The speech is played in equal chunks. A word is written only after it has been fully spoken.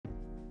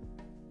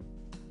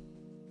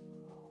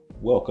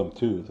Welcome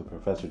to the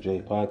Professor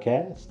J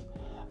Podcast.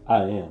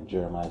 I am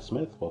Jeremiah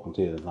Smith. Welcome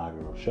to the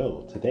inaugural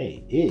show.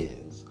 Today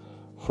is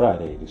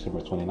Friday, December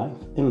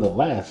 29th, in the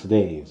last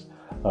days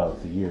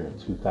of the year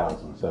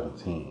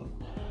 2017.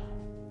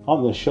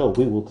 On this show,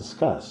 we will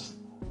discuss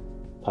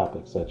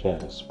topics such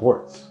as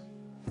sports,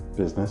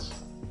 business,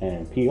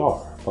 and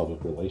PR,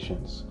 public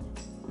relations,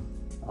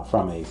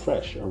 from a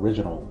fresh,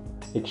 original,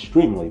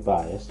 extremely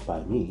biased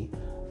by me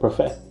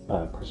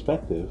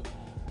perspective,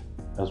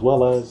 as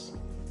well as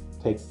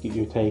get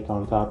your take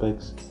on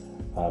topics,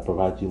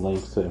 provide you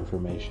links to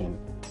information,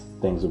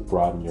 things that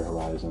broaden your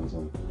horizons,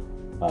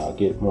 and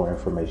get more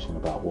information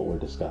about what we're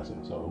discussing.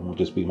 So it won't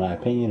just be my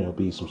opinion, it'll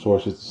be some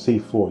sources to see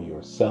for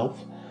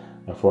yourself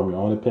and form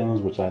your own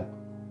opinions, which I'd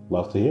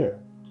love to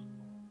hear.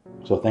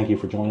 So thank you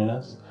for joining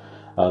us.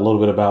 A little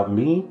bit about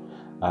me.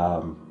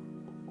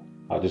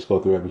 I'll just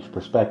go through every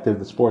perspective.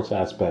 The sports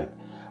aspect.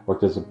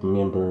 Worked as a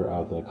member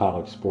of the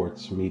college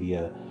sports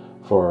media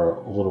for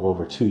a little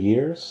over 2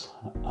 years.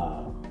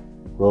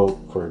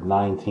 Wrote for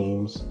 9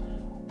 teams,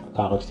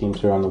 college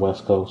teams here on the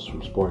West Coast,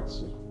 from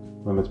sports,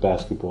 women's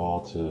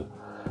basketball to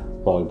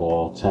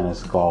volleyball,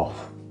 tennis,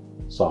 golf,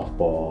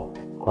 softball,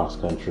 cross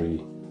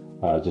country,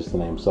 just to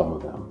name some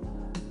of them.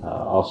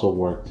 Also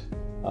worked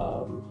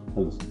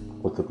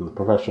with the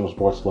professional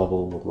sports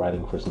level, with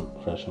writing for some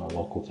professional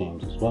local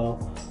teams as well.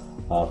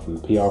 From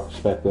the PR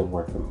perspective,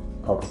 worked in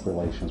public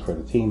relations for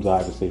the teams,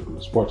 obviously from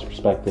the sports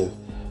perspective,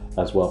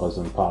 as well as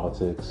in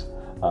politics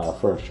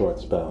for a short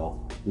spell.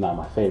 Not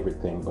my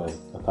favorite thing, but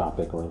a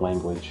topic or a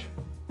language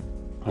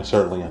I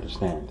certainly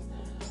understand.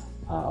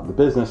 The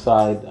business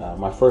side,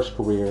 my first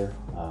career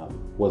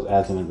was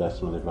as an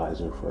investment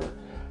advisor for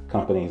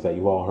companies that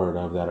you've all heard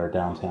of that are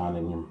downtown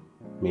in your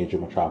major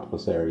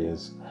metropolis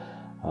areas.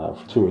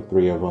 For 2 or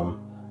 3 of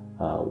them,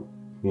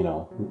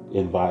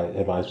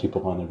 advise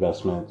people on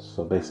investments.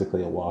 So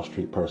basically a Wall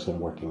Street person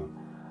working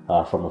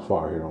from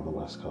afar here on the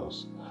West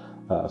Coast.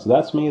 So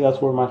that's me.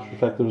 That's where my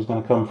perspective is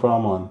going to come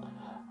from on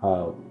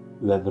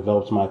that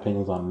develops my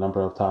opinions on a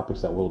number of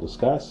topics that we'll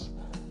discuss.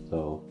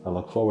 So I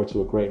look forward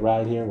to a great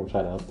ride here. We'll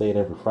try to update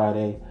every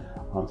Friday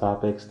on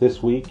topics.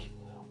 This week,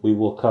 we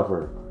will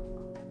cover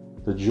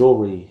the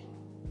jewelry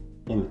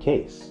in the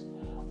case,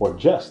 or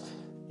just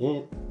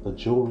in the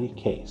jewelry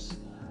case.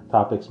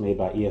 Topics made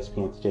by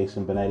ESPN's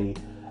Jason Benetti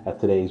at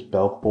today's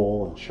Belk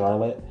Bowl in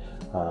Charlotte.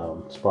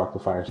 Sparked a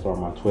firestorm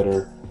on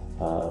Twitter.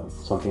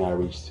 Something I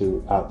reached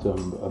out to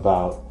him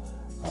about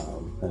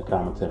and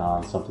commented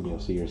on, something you'll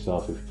see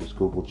yourself if you just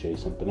Google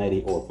Jason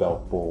Benetti or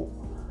Belk Bowl.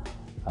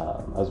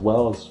 As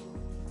well as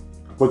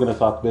we're going to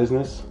talk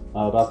business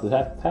about the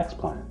tax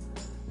plan.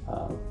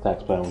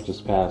 Tax plan was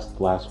just passed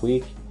last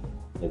week.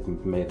 It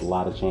made a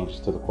lot of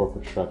changes to the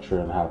corporate structure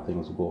and how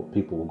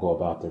people will go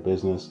about their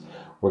business.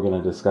 We're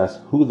going to discuss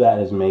who that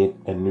has made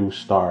a new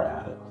star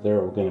out of.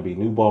 There are going to be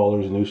new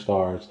ballers, new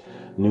stars,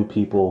 new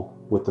people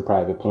with the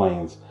private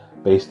planes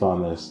based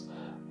on this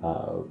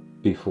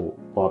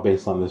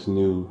based on this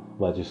new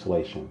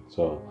legislation.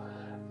 So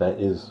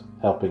that is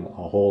helping a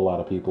whole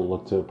lot of people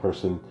look to a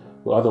person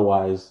who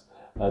otherwise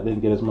didn't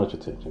get as much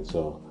attention.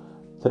 So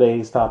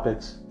today's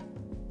topics,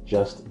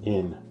 just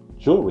in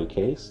jewelry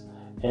case,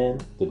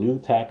 and the new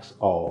tax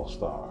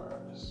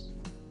all-stars.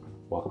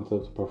 Welcome to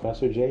the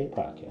Professor J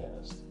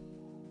Podcast.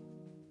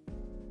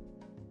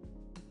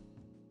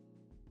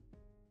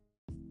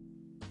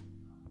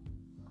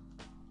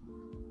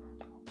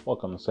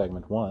 Welcome to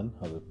segment 1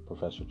 of the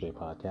Professor J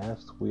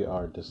Podcast. We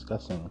are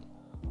discussing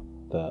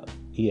the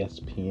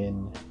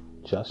ESPN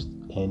Just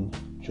in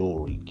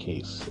Jewelry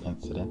case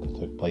incident that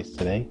took place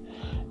today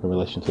in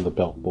relation to the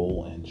Belk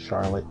Bowl in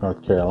Charlotte,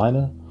 North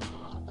Carolina.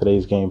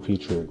 Today's game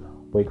featured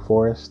Wake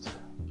Forest,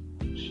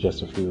 which is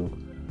just a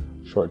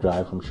short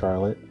drive from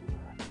Charlotte,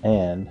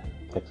 and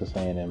Texas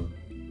A&M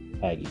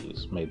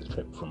Aggies made the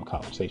trip from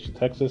College Station,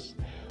 Texas,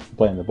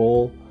 playing the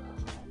bowl.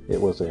 It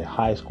was a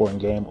high-scoring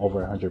game, over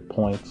 100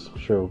 points. I'm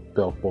sure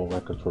Belk Bowl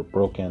records were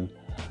broken.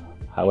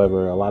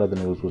 However, a lot of the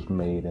news was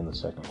made in the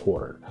second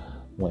quarter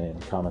when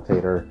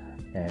commentator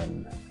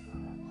and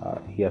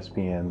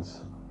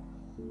ESPN's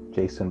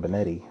Jason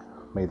Benetti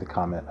made the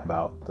comment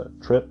about the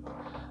trip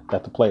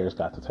that the players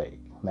got to take.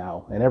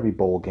 Now, in every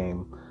bowl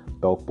game,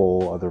 Belk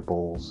Bowl, other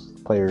bowls,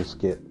 players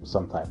get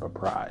some type of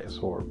prize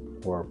or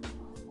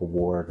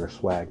award or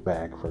swag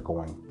bag for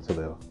going to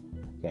the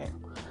game.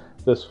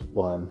 This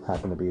one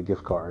happened to be a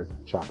gift card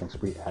shopping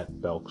spree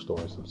at Belk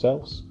stores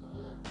themselves.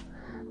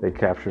 They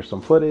captured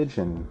some footage,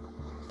 and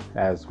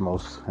as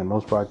most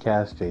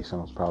broadcasts,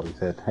 Jason was probably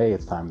said, "Hey,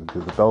 it's time to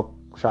do the Belk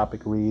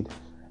shopping read,"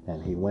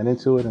 and he went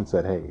into it and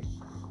said, "Hey,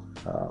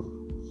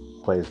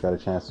 players got a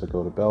chance to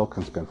go to Belk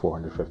and spend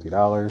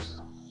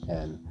 $450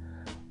 and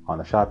on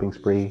a shopping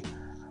spree.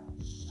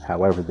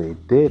 However, they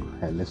did,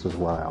 and this is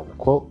what I will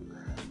quote,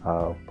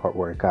 part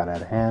where it got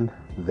out of hand,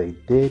 they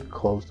did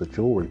close the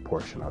jewelry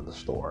portion of the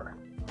store,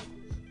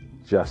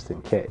 just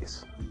in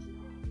case."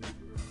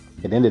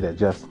 It ended at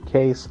just in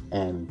case,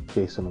 and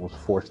Jason was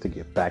forced to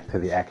get back to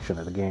the action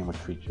of the game, which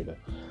featured a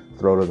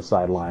throw to the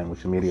sideline,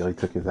 which immediately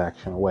took his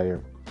action away,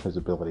 or his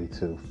ability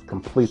to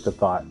complete the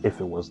thought if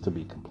it was to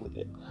be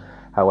completed.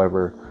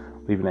 However,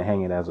 leaving it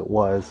hanging as it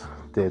was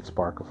did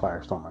spark a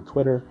firestorm on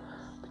Twitter,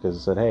 because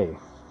it said, hey,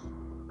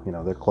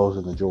 they're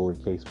closing the jewelry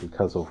case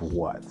because of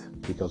what?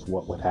 Because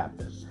what would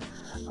happen?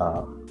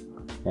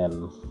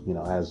 And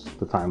as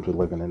the times we're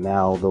living in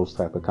now, those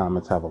type of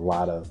comments have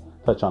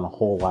touch on a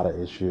whole lot of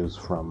issues,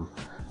 from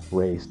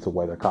race to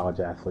whether college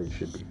athletes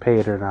should be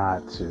paid or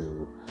not,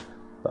 to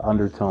the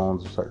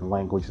undertones of certain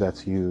language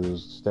that's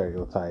used,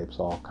 stereotypes,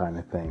 all kind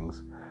of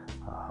things.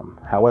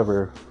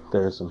 However,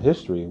 there's some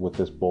history with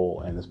this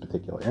bowl and this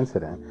particular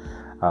incident.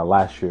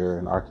 Last year,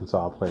 an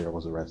Arkansas player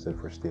was arrested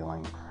for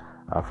stealing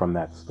from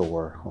that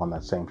store on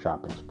that same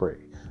shopping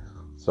spree.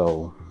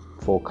 So,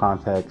 full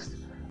context,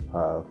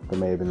 there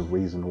may have been a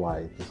reason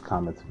why this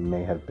comment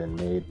may have been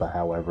made, but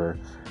however,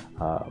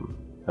 as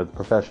a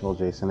professional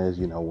Jason is,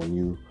 when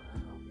you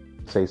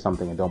say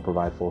something and don't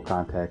provide full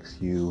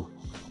context, you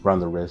run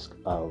the risk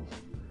of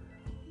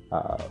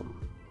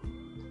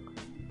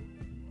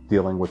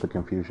dealing with the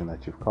confusion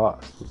that you've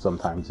caused. It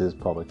sometimes is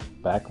public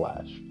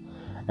backlash,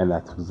 and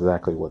that's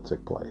exactly what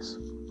took place.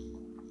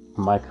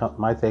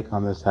 My take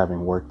on this,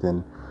 having worked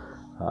in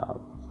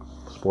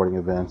sporting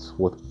events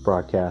with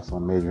broadcasts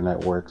on major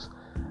networks,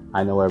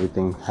 I know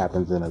everything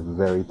happens in a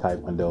very tight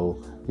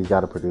window. He's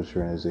got a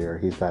producer in his ear.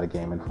 He's got a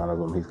game in front of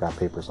him. He's got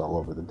papers all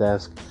over the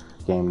desk,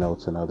 game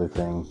notes and other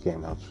things.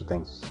 Game notes for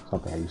things,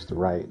 something I used to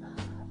write,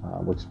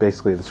 which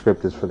basically the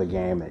script is for the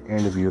game. They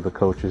interview the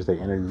coaches, they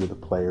interview the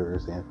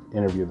players, and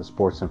interview the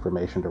sports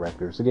information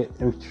directors to get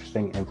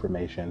interesting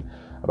information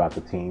about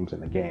the teams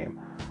and the game.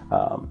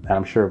 And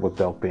I'm sure with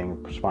Belk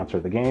being a sponsor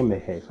of the game, they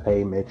say,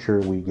 hey, make sure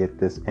we get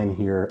this in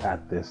here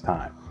at this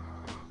time.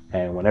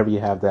 And whenever you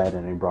have that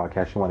in a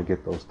broadcast, you want to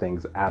get those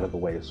things out of the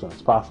way as soon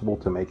as possible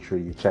to make sure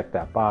you check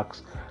that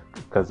box,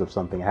 because if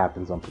something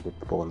happens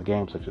unpredictable in the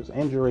game, such as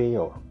injury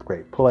or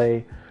great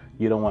play,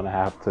 you don't want to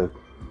have to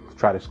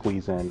try to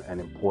squeeze in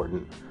an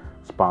important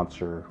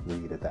sponsor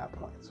read at that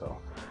point. So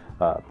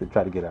they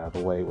try to get out of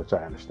the way, which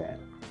I understand.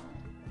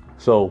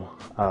 So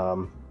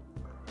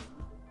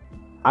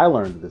I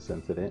learned of this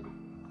incident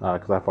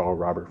because I follow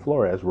Robert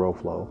Flores,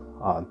 Roflo,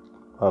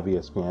 of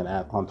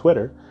ESPN on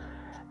Twitter.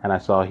 And I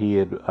saw he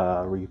had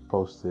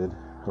retweeted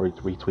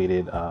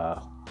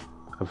a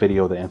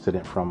video of the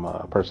incident from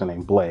a person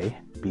named Blay,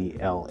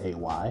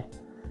 B-L-A-Y.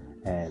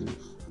 And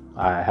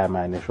I had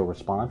my initial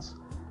response,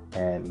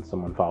 and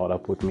someone followed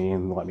up with me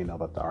and let me know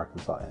about the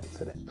Arkansas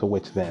incident. To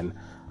which then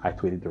I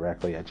tweeted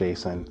directly at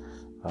Jason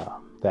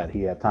that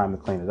he had time to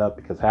clean it up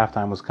because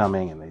halftime was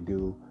coming, and they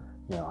do,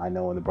 I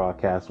know in the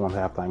broadcast, once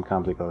halftime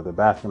comes, they go to the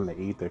bathroom, they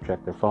eat, they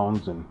check their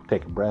phones and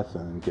take a breath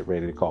and get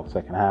ready to call the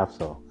second half.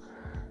 So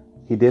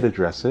he did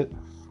address it.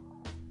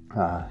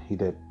 He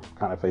did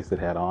kind of face it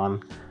head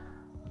on.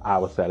 I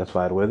was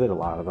satisfied with it. A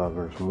lot of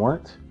others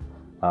weren't.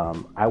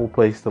 I will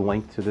place the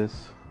link to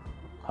this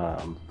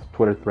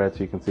Twitter thread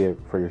so you can see it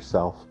for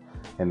yourself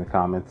in the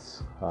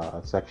comments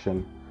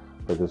section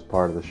for this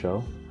part of the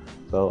show.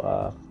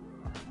 So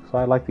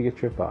I'd like to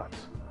get your thoughts.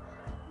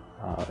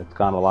 It's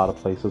gone a lot of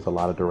places, a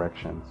lot of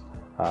directions.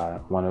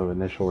 One of the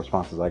initial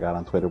responses I got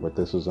on Twitter was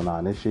this was a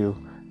non-issue.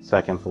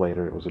 Seconds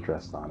later, it was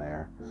addressed on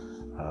air.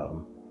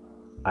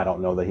 I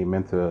don't know that he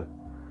meant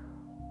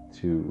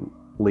to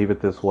leave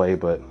it this way,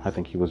 but I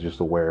think he was just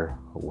aware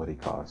of what he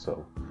caused.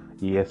 So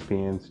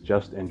ESPN's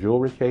Just and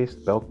Jewelry Case,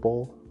 Belk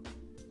Bowl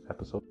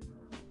episode.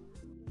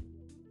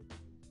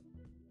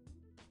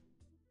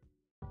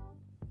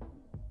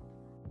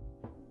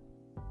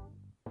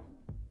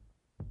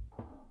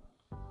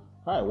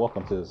 All right,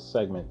 welcome to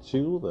segment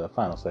 2, the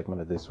final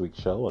segment of this week's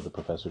show of the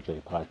Professor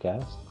J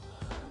podcast.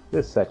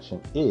 This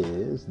section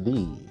is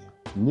the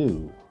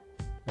new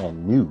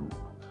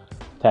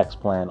Tax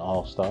Plan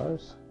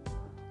All-Stars.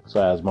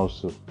 So as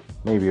most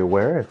may be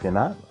aware, if you're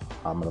not,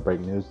 I'm going to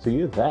break news to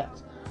you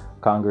that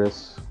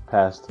Congress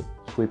passed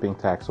sweeping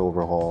tax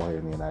overhaul here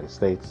in the United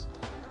States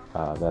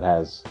that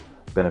has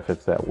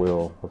benefits that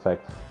will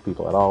affect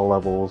people at all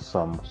levels,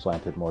 some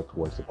slanted more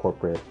towards the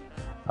corporate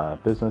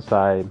business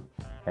side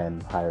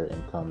and higher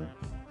income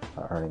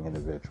earning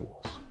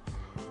individuals.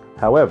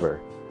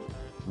 However,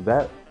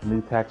 that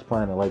new tax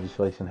plan and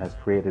legislation has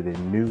created a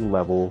new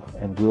level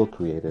and will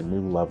create a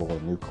new level, a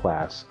new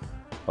class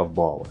of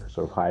ballers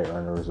or high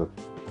earners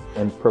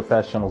and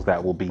professionals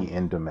that will be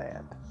in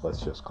demand,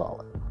 let's just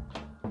call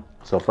it.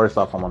 So first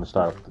off, I'm going to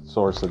start with the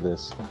source of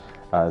this.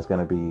 Is going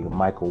to be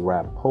Michael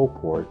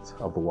Rapoport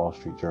of the Wall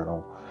Street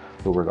Journal,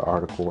 who wrote an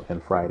article in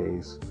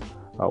Friday's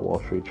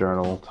Wall Street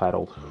Journal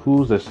titled,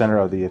 "Who's the Center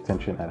of the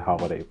Attention at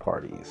Holiday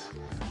Parties?"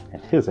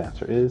 And his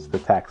answer is the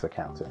tax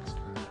accountants.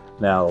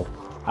 Now,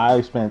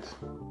 I spent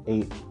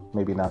 8,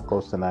 maybe not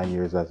close to 9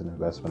 years as an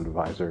investment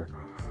advisor,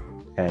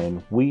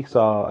 and we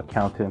saw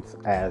accountants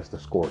as the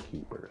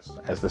scorekeepers,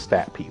 as the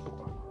stat people.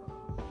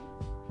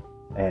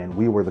 And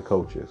we were the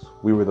coaches.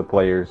 We were the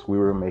players. We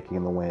were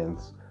making the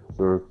wins.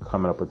 We were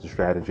coming up with the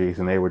strategies,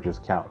 and they were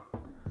just counting.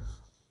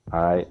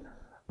 All right?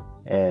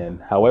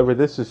 And however,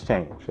 this has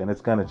changed, and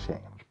it's going to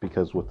change,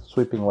 because with the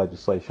sweeping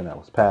legislation that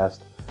was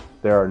passed,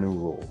 there are new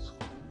rules.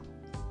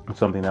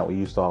 Something that we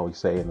used to always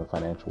say in the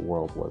financial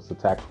world was the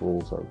tax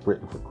rules are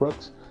written for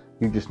crooks.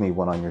 You just need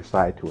one on your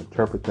side to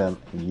interpret them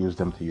and use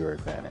them to your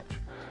advantage.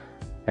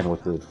 And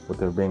with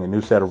there being a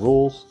new set of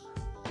rules,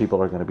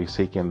 people are going to be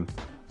seeking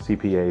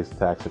CPAs,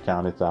 tax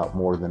accountants out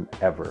more than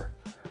ever,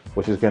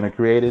 which is going to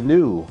create a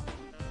new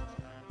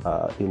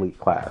elite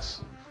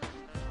class.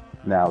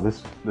 Now, the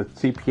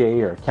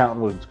CPA or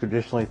accountant was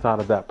traditionally thought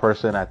of that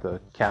person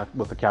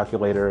with the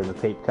calculator and the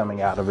tape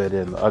coming out of it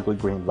and the ugly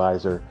green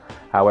visor.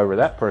 However,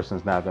 that person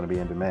is now going to be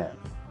in demand.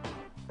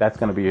 That's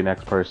going to be your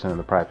next person in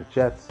the private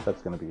jets.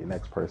 That's going to be your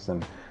next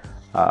person,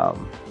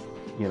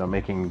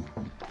 making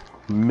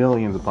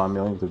millions upon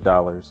millions of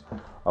dollars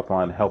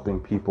upon helping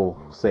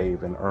people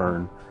save and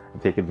earn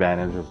and take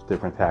advantage of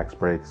different tax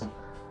breaks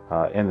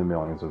in the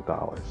millions of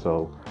dollars.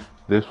 So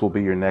this will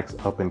be your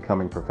next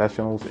up-and-coming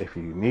professionals. If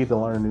you need to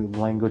learn a new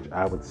language,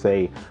 I would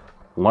say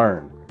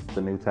learn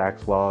the new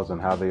tax laws and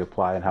how they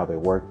apply and how they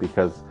work,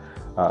 because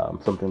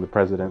something the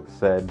president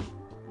said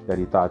that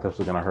he thought this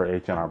was going to hurt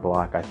H&R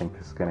Block. I think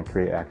this is going to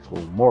create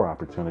actual more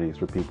opportunities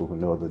for people who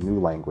know the new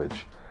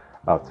language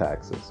of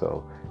taxes.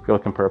 So if you're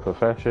looking for a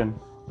profession,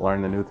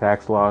 learn the new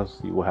tax laws.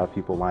 You will have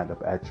people lined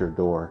up at your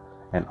door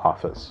and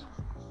office.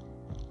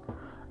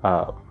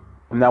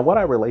 Now, what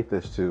I relate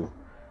this to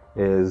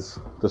is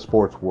the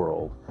sports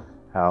world.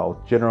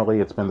 How generally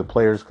it's been the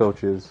players,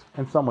 coaches,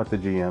 and somewhat the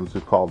GMs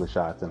who called the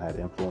shots and had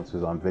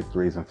influences on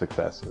victories and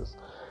successes.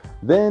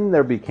 Then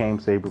there became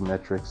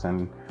sabermetrics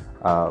and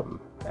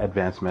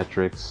advanced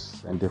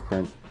metrics and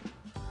different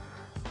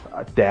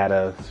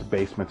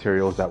data-based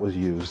materials that was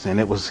used, and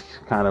it was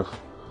kind of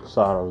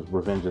sort of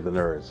revenge of the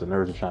nerds. The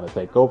nerds are trying to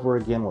take over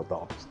again with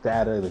all this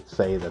data that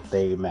say that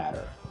they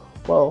matter.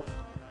 Well,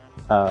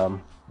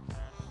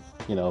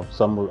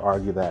 some would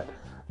argue that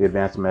the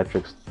advanced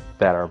metrics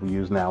that are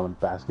used now in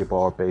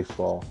basketball or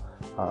baseball,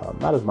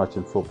 not as much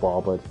in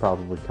football, but it's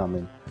probably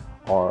coming,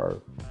 are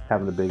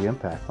having a big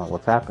impact on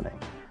what's happening.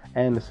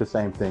 And it's the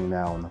same thing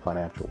now in the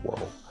financial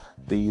world.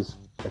 These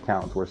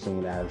accountants were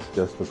seen as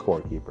just the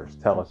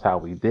scorekeepers. Tell us how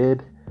we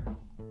did,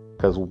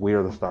 because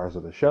we're the stars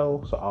of the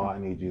show, so all I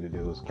need you to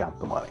do is count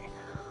the money.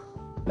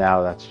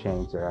 Now that's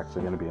changed. They're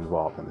actually going to be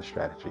involved in the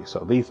strategy.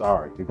 So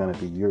you're going to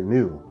be your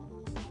new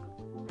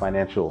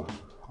financial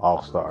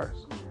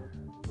all-stars.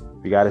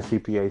 If you got a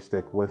CPA,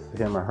 stick with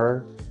him or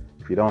her.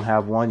 If you don't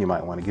have one, you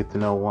might want to get to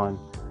know one.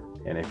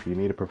 And if you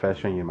need a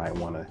profession, you might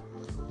want to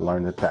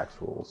learn the tax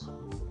rules.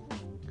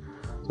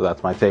 So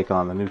that's my take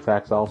on the new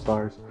tax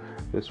all-stars.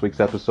 This week's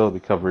episode, we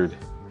covered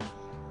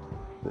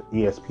the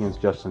ESPN's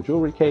Justin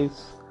Jewelry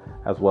case,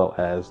 as well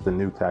as the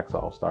new tax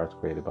all-stars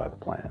created by the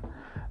plan.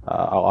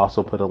 I'll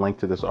also put a link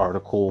to this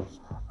article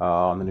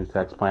on the new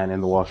tax plan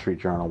in the Wall Street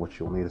Journal, which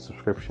you'll need a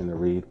subscription to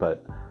read,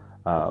 but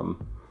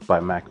by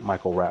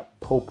Michael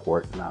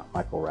Rapoport, not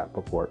Michael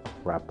Rapoport,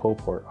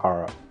 Rapoport,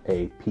 Rapoport.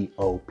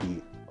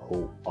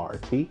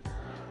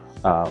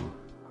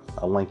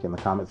 A link in the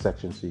comment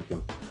section so you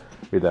can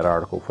read that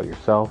article for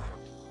yourself.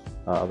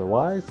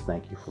 Otherwise,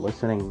 thank you for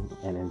listening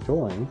and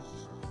enjoying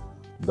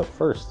the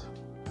first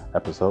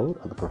episode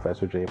of the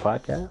Professor J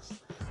Podcast.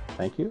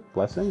 Thank you,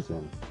 blessings,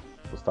 and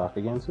we'll talk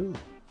again soon.